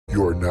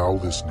You are now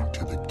listening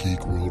to the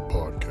Geek World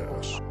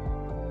Podcast.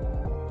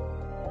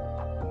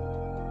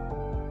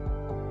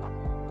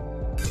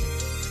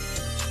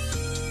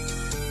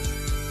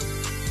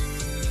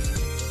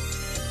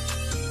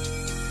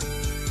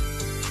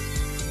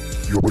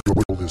 You're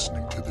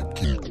listening to the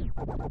Geek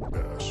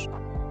Podcast.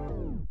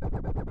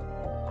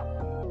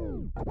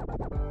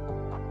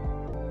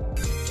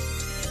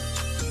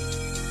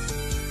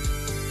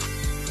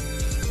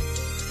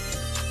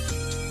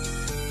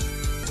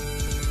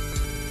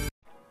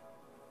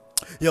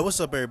 Yo,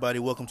 what's up, everybody?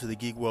 Welcome to the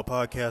Geek World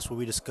Podcast, where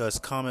we discuss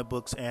comic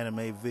books,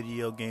 anime,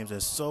 video games,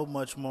 and so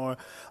much more.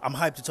 I'm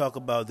hyped to talk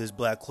about this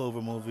Black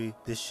Clover movie.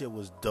 This shit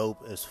was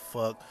dope as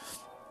fuck.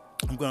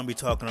 I'm going to be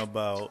talking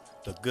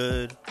about the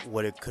good,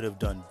 what it could have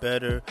done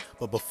better.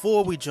 But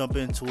before we jump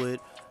into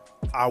it,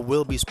 I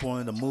will be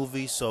spoiling the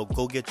movie, so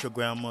go get your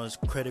grandma's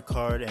credit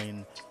card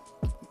and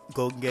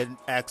go get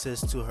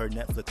access to her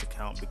Netflix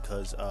account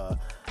because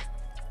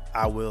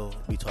I will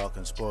be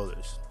talking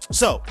spoilers.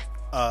 So,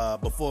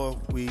 before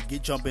we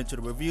jump into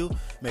the review,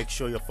 make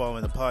sure you're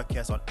following the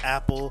podcast on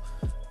Apple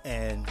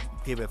and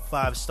give it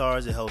 5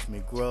 stars. It helps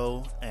me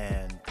grow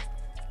and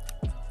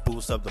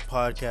boost up the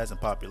podcast and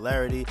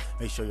popularity.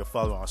 Make sure you're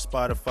following on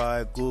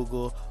Spotify,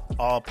 Google,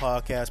 all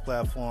podcast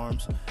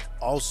platforms.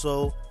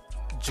 Also,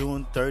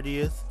 June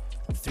 30th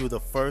through the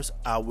 1st,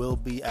 I will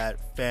be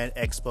at Fan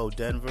Expo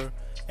Denver,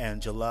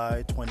 and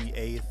July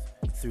 28th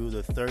through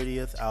the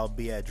 30th, I'll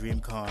be at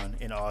DreamCon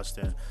in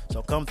Austin.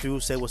 So come through,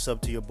 say what's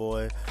up to your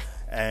boy.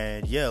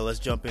 And yeah, let's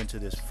jump into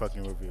this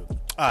fucking review.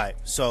 Alright,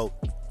 so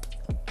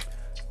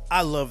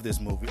I love this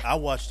movie. I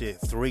watched it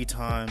 3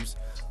 times.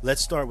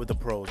 Let's start with the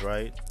pros,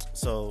 right?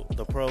 So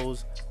the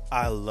pros,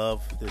 I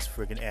love this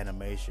freaking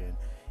animation.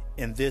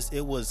 In this,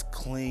 it was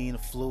clean,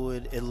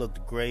 fluid. It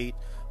looked great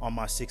on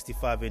my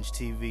 65-inch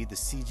TV. The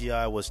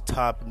CGI was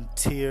top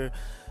tier.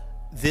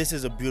 This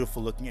is a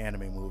beautiful looking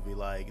anime movie.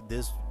 Like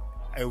this,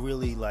 it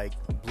really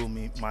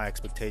blew my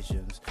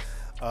expectations.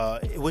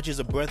 Which is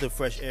a breath of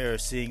fresh air,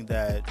 seeing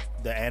that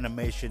the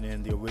animation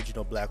in the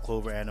original Black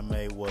Clover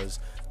anime was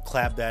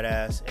clap that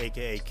ass,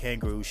 aka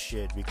kangaroo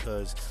shit.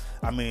 Because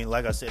I mean,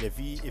 like I said, if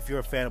you're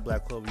a fan of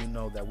Black Clover, you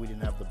know that we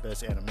didn't have the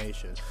best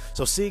animation.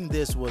 So seeing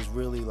this was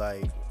really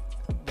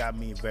got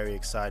me very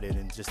excited,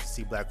 and just to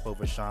see Black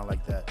Clover shine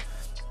like that,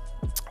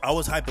 I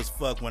was hype as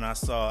fuck when I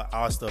saw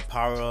Asta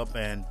power up,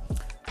 and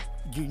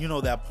you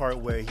know that part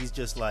where he's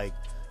just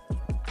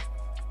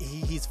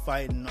he's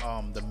fighting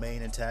the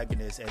main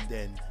antagonist, and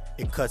then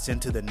it cuts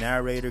into the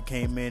narrator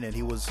came in, and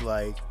he was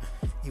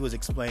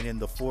explaining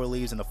the 4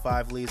 leaves and the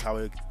 5 leaves, how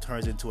it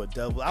turns into a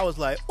devil. I was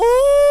like,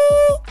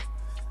 ooh!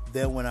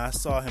 Then when I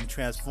saw him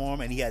transform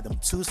and he had them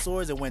 2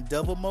 swords and went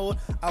devil mode,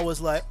 I was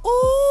like,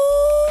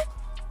 ooh!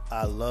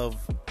 I love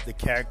the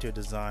character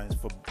designs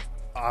for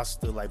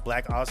Asta,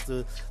 Black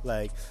Asta.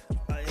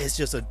 It's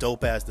just a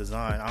dope ass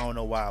design. I don't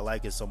know why I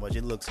like it so much.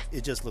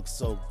 It just looks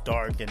so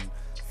dark and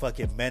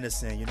fucking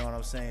menacing, you know what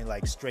I'm saying?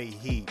 Like straight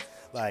heat.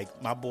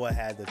 My boy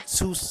had the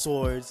 2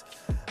 swords,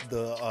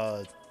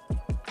 the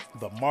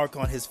mark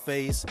on his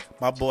face.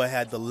 My boy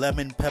had the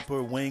lemon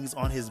pepper wings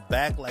on his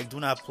back. Do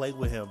not play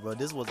with him, bro.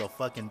 This was a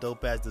fucking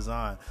dope ass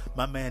design.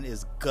 My man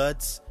is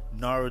Guts,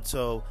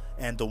 Naruto,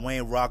 and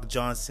Dwayne Rock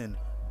Johnson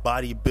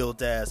body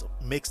built ass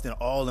mixed in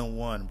all in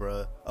one,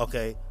 bruh.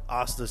 Okay,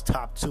 Asta's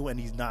top 2 and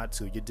he's not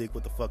 2. You dig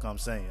what the fuck I'm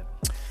saying?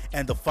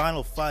 And the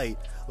final fight,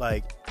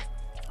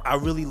 I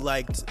really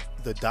liked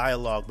the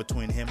dialogue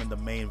between him and the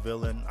main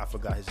villain. I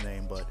forgot his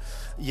name, but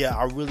yeah,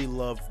 I really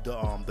loved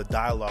the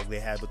dialogue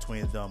they had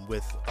between them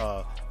with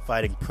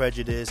fighting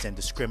prejudice and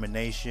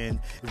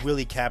discrimination,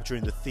 really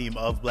capturing the theme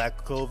of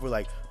Black Clover.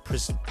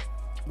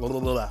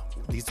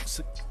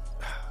 These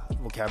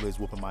vocabulary is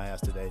whooping my ass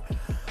today.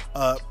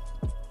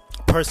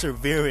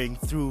 Persevering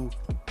through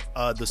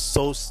the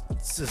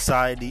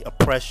society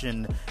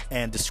oppression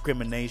and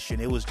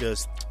discrimination. It was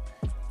just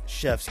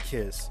chef's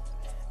kiss.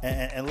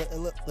 And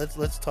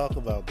let's talk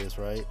about this,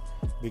 right?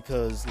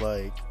 Because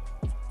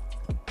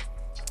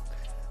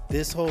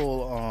this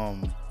whole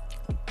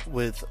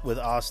with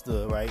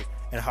Asta, right,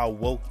 and how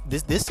woke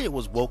this shit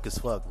was woke as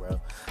fuck, bro.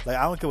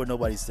 I don't care what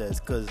nobody says,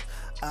 because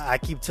I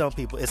keep telling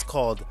people it's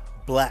called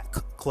Black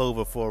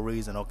Clover for a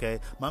reason, okay?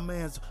 My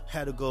man's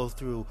had to go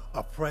through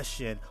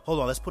oppression. Hold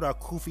on, let's put our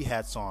Kufi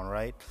hats on,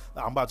 right?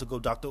 I'm about to go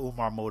Dr.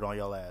 Umar mode on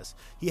y'all ass.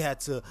 He had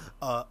to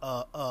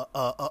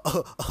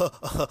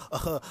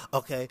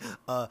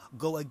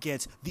go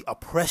against the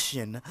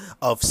oppression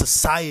of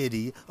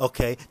society,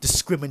 okay?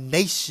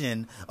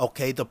 Discrimination,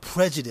 okay? The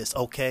prejudice,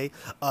 okay?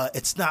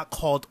 It's not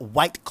called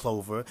white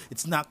clover.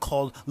 It's not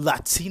called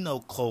Latino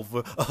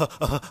clover.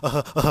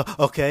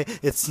 Okay?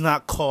 It's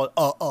not called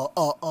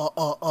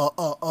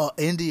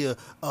India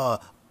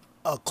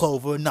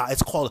clover. Nah,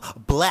 it's called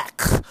Black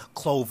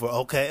Clover,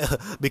 okay?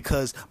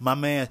 Because my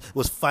man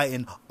was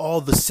fighting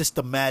all the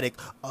systematic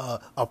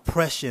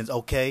oppressions,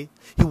 okay?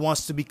 He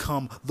wants to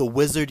become the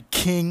Wizard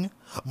King,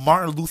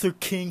 Martin Luther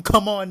King.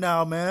 Come on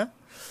now, man.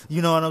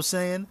 You know what I'm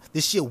saying?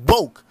 This shit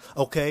woke,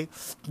 okay?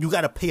 You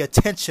gotta pay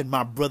attention,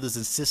 my brothers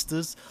and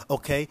sisters,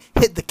 okay?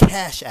 Hit the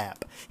Cash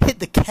App. Hit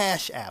the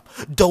Cash App.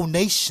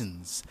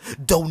 Donations.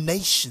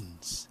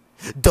 Donations.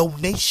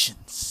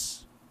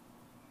 Donations.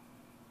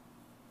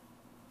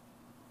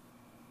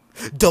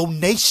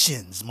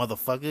 Donations,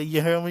 motherfucker.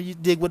 You heard me? You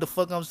dig what the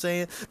fuck I'm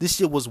saying? This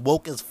shit was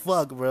woke as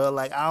fuck, bro.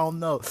 Like, I don't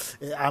know.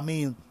 I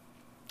mean,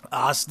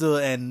 Asta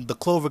and the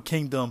Clover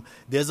Kingdom,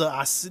 there's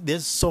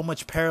so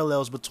much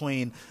parallels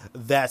between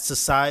that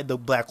society, the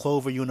Black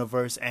Clover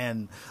universe,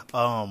 and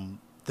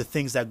the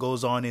things that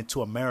goes on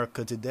into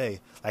America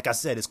today. Like I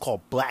said, it's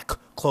called Black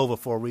Clover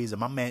for a reason.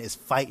 My man is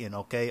fighting,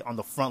 okay, on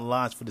the front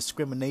lines for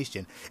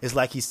discrimination. It's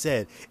like he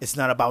said, it's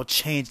not about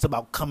change, it's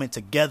about coming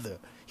together.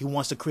 He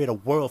wants to create a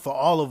world for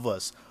all of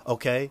us,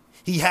 okay?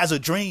 He has a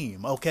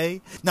dream,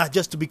 okay? Not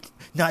just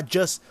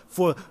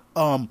for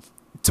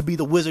to be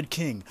the Wizard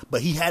King,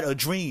 but he had a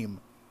dream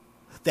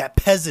that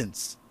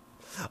peasants,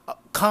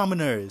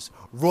 commoners,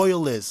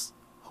 royalists,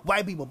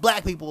 white people,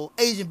 black people,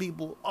 Asian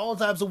people, all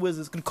types of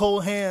wizards can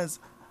hold hands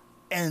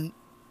and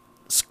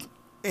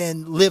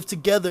live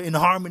together in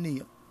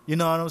harmony. You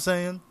know what I'm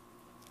saying?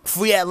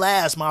 Free at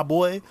last, my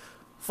boy.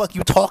 Fuck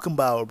you talking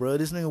about, bro?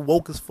 This nigga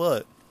woke as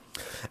fuck.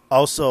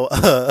 Also,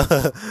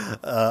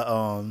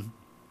 I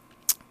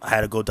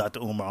had to go Dr.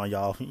 Umar on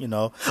y'all, you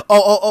know.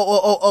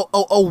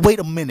 Wait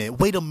a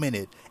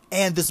minute.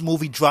 And this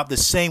movie dropped the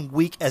same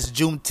week as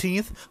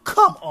Juneteenth.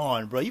 Come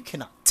on, bro. You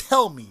cannot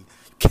tell me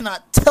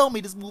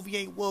this movie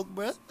ain't woke,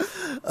 bro.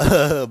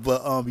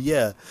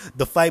 Yeah,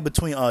 the fight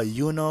between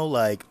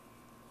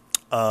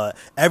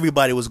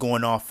everybody was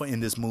going off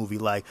in this movie.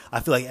 Like, I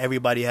feel like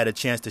everybody had a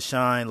chance to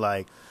shine.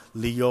 Like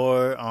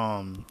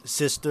Lior,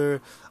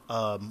 sister,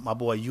 my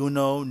boy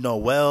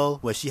Noelle,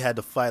 where she had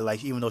to fight.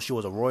 Like, even though she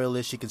was a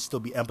royalist, she could still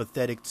be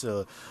empathetic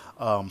to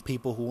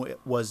people who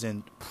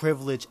wasn't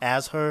privileged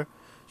as her.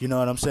 You know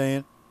what I'm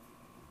saying?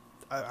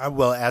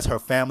 Well, as her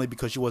family,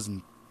 because she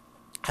wasn't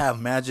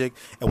have magic.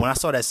 And when I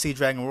saw that Sea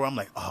Dragon roar, I'm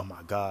like, oh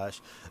my gosh,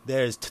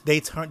 they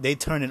turn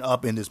it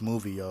up in this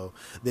movie, yo.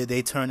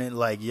 They turn it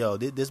like, yo,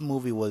 this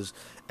movie was,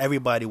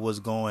 everybody was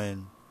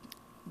going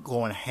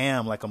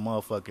ham like a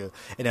motherfucker.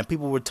 And then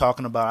people were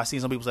talking about, I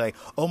seen some people say,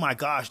 oh my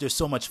gosh, there's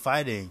so much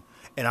fighting.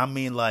 And I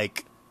mean,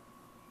 like,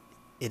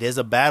 it is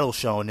a battle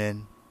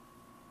shonen.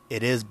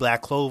 It is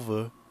Black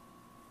Clover.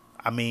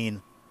 I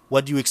mean,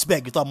 what do you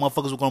expect? You thought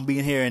motherfuckers were gonna be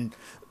in here and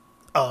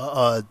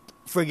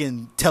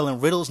friggin' telling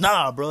riddles?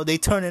 Nah, bro, they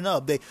turning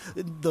up. The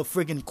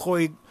friggin'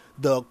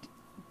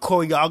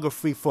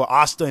 choreography for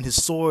Asta and his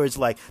swords,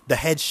 like the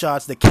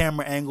headshots, the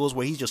camera angles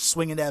where he's just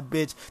swinging that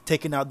bitch,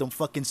 taking out them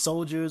fucking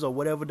soldiers or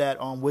whatever that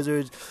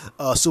wizard's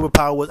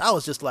superpower was. I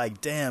was just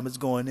like, damn, it's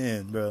going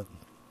in, bro.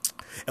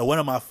 And one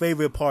of my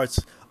favorite parts,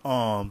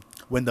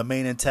 when the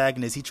main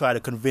antagonist, he tried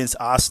to convince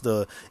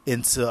Asta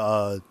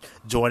into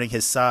joining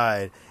his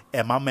side.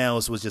 And my man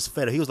was just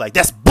fed up. He was like,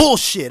 that's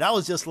bullshit. I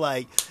was just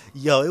like,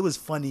 yo, it was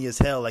funny as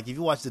hell. Like, if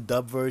you watch the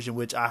dub version,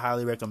 which I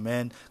highly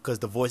recommend, because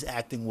the voice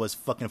acting was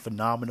fucking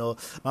phenomenal,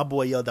 my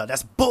boy yelled out,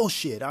 that's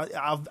bullshit.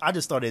 I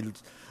just started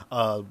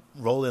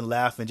rolling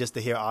laughing just to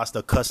hear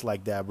Asta cuss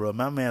like that, bro.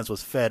 My man's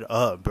was fed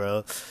up,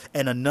 bro.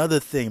 And another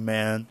thing,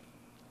 man,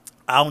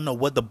 I don't know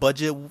what the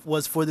budget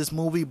was for this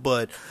movie,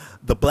 but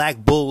the Black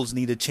Bulls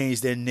need to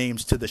change their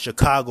names to the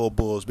Chicago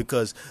Bulls,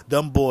 because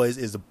them boys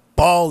is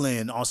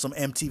balling on some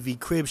MTV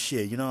Crib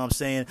shit. You know what I'm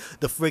saying?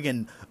 The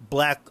friggin'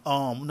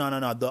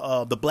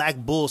 the Black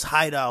Bulls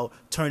hideout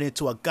turned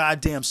into a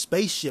goddamn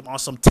spaceship on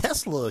some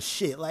Tesla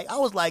shit. Like, I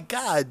was like,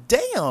 god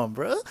damn,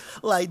 bro.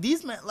 Like,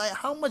 these men, like,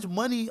 how much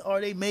money are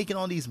they making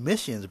on these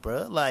missions,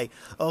 bro? Like,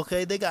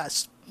 okay, they got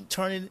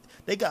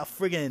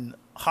friggin'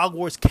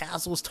 Hogwarts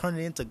castles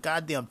turning into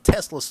goddamn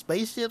Tesla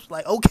spaceships.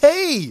 Like,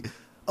 okay.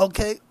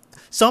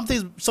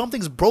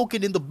 Something's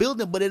broken in the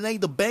building, but it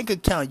ain't the bank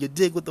account. You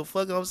dig what the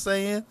fuck I'm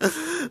saying?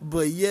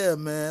 But yeah,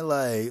 man,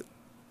 like,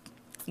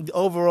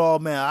 overall,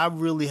 man, I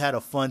really had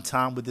a fun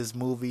time with this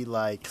movie.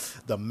 Like,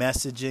 the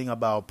messaging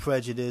about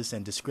prejudice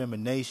and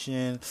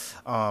discrimination.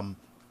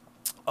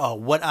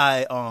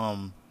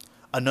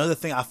 Another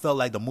thing I felt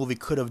like the movie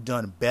could have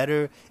done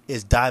better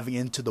is diving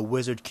into the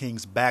Wizard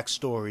King's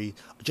backstory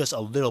just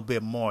a little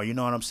bit more. You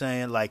know what I'm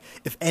saying? Like,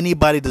 if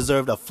anybody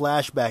deserved a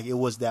flashback, it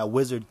was that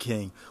Wizard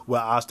King where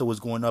Asta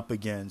was going up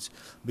against.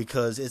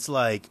 Because it's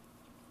like,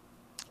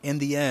 in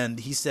the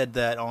end, he said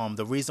that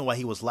the reason why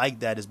he was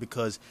like that is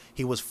because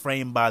he was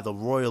framed by the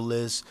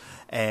royalists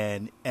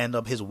and end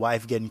up his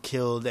wife getting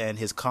killed and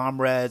his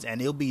comrades.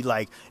 And it'll be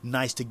like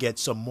nice to get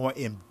some more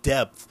in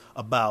depth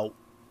about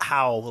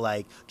how,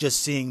 like,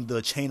 just seeing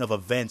the chain of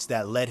events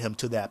that led him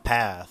to that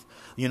path.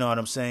 You know what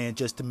I'm saying?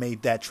 Just to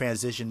make that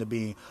transition to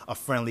being a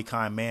friendly,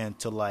 kind man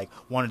to, like,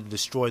 wanting to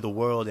destroy the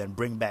world and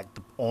bring back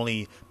the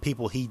only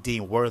people he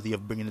deemed worthy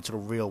of bringing into the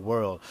real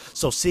world.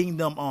 So seeing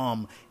them,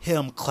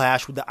 him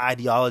clash with the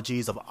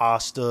ideologies of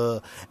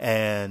Asta,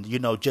 and, you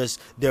know, just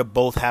they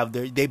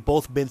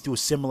both been through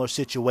similar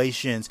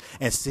situations,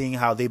 and seeing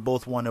how they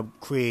both want to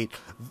create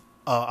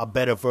a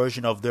better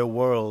version of their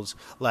worlds,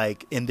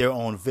 like in their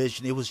own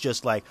vision. It was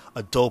just like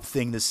a dope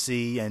thing to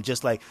see, and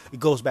just like it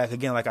goes back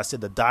again, like I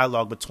said, the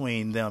dialogue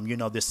between them, you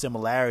know, the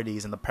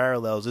similarities and the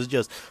parallels is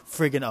just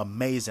friggin'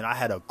 amazing. I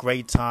had a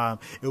great time.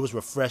 It was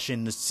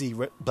refreshing to see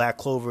Black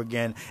Clover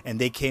again,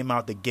 and they came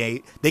out the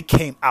gate. They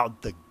came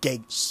out the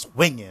gate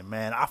swinging,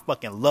 man. I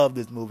fucking love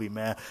this movie,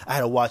 man. I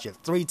had to watch it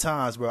 3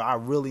 times, bro. I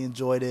really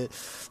enjoyed it.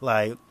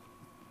 Like,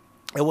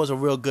 it was a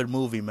real good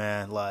movie,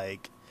 man.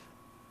 Like,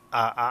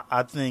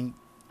 I think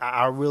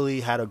I really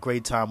had a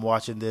great time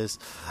watching this.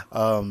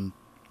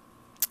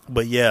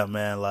 But yeah,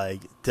 man,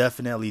 like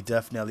definitely.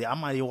 I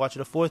might even watch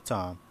it a 4th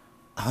time.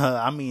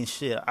 I mean,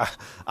 shit,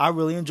 I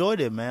really enjoyed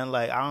it, man.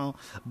 Like, I don't,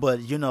 but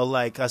you know,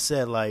 like I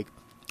said, like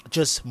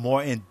just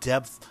more in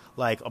depth,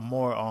 like a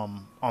more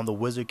on the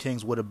Wizard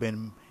Kings would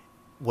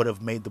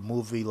have made the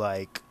movie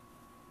like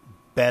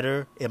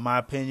better, in my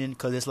opinion,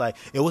 because it's like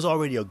it was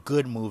already a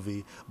good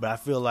movie, but I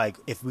feel like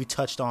if we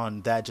touched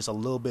on that just a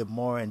little bit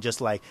more and just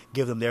like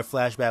give them their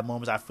flashback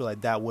moments, I feel like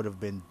that would have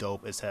been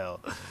dope as hell.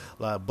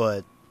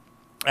 But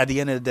at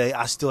the end of the day,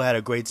 I still had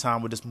a great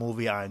time with this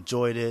movie. I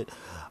enjoyed it.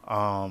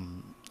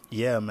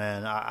 Yeah,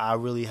 man, I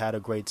really had a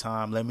great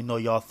time. Let me know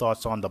y'all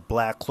thoughts on the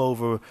Black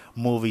Clover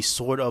movie,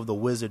 Sword of the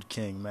Wizard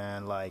King,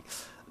 man. Like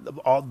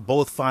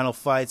both final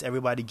fights,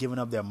 everybody giving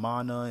up their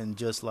mana, and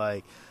just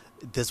like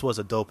this was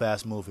a dope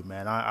ass movie,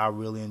 man. I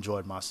really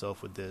enjoyed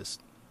myself with this.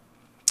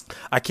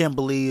 I can't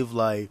believe,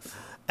 like,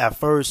 at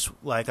first,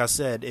 like I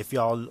said, if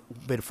y'all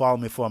been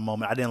following me for a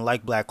moment, I didn't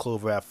like Black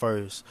Clover at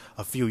first.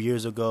 A few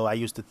years ago, I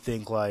used to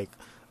think like,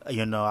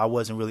 you know, I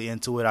wasn't really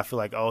into it. I feel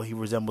like, oh, he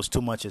resembles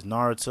too much as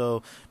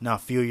Naruto. Now, a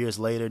few years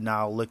later,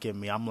 now look at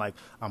me. I'm like,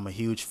 I'm a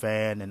huge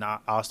fan, and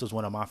Asta's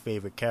one of my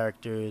favorite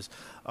characters.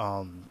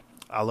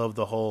 I love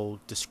the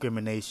whole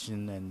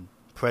discrimination and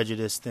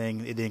prejudice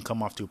thing. It didn't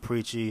come off too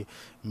preachy.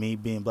 Me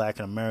being black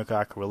in America,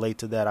 I could relate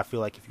to that. I feel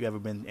like if you ever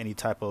been any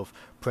type of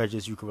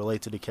prejudice, you could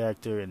relate to the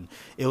character, and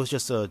it was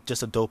just a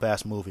dope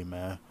ass movie,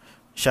 man.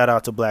 Shout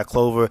out to Black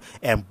Clover,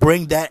 and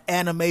bring that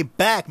anime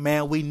back,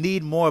 man. We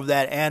need more of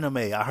that anime.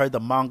 I heard the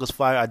manga's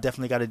fire. I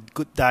definitely got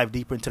to dive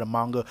deeper into the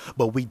manga,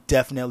 but we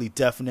definitely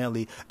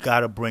got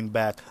to bring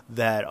back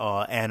that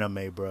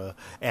anime, bro.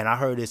 And I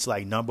heard it's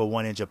like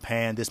 #1 in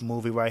Japan, this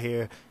movie right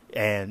here,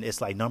 and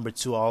it's like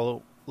 #2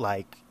 all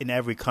like in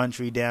every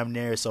country damn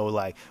near, so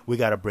like we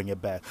gotta bring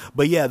it back.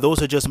 But yeah,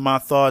 those are just my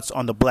thoughts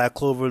on the Black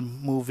Clover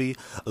movie.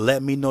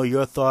 Let me know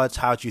your thoughts.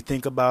 How'd you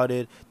think about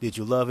it? Did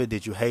you love it?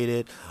 Did you hate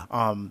it?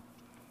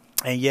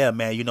 And yeah,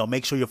 man, you know,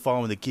 make sure you're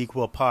following the Geek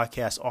World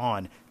Podcast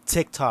on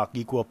TikTok,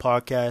 Geek World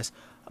Podcast,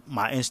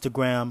 my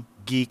Instagram,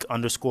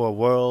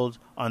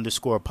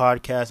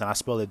 geek_world_podcast, and I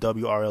spell it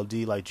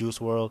WRLD like Juice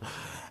World,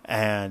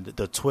 and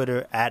the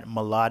Twitter at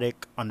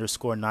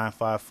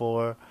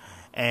melodic_954.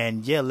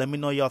 And yeah, let me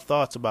know your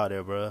thoughts about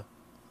it, bro.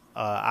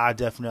 I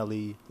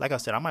definitely, like I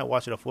said, I might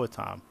watch it a 4th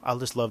time. I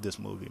just love this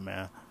movie,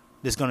 man.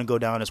 This is gonna go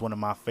down as one of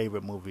my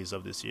favorite movies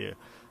of this year.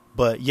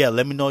 But yeah,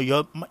 let me know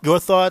your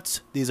thoughts.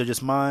 These are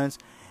just mine,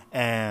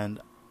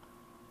 and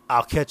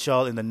I'll catch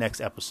y'all in the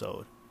next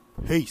episode.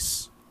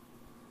 Peace.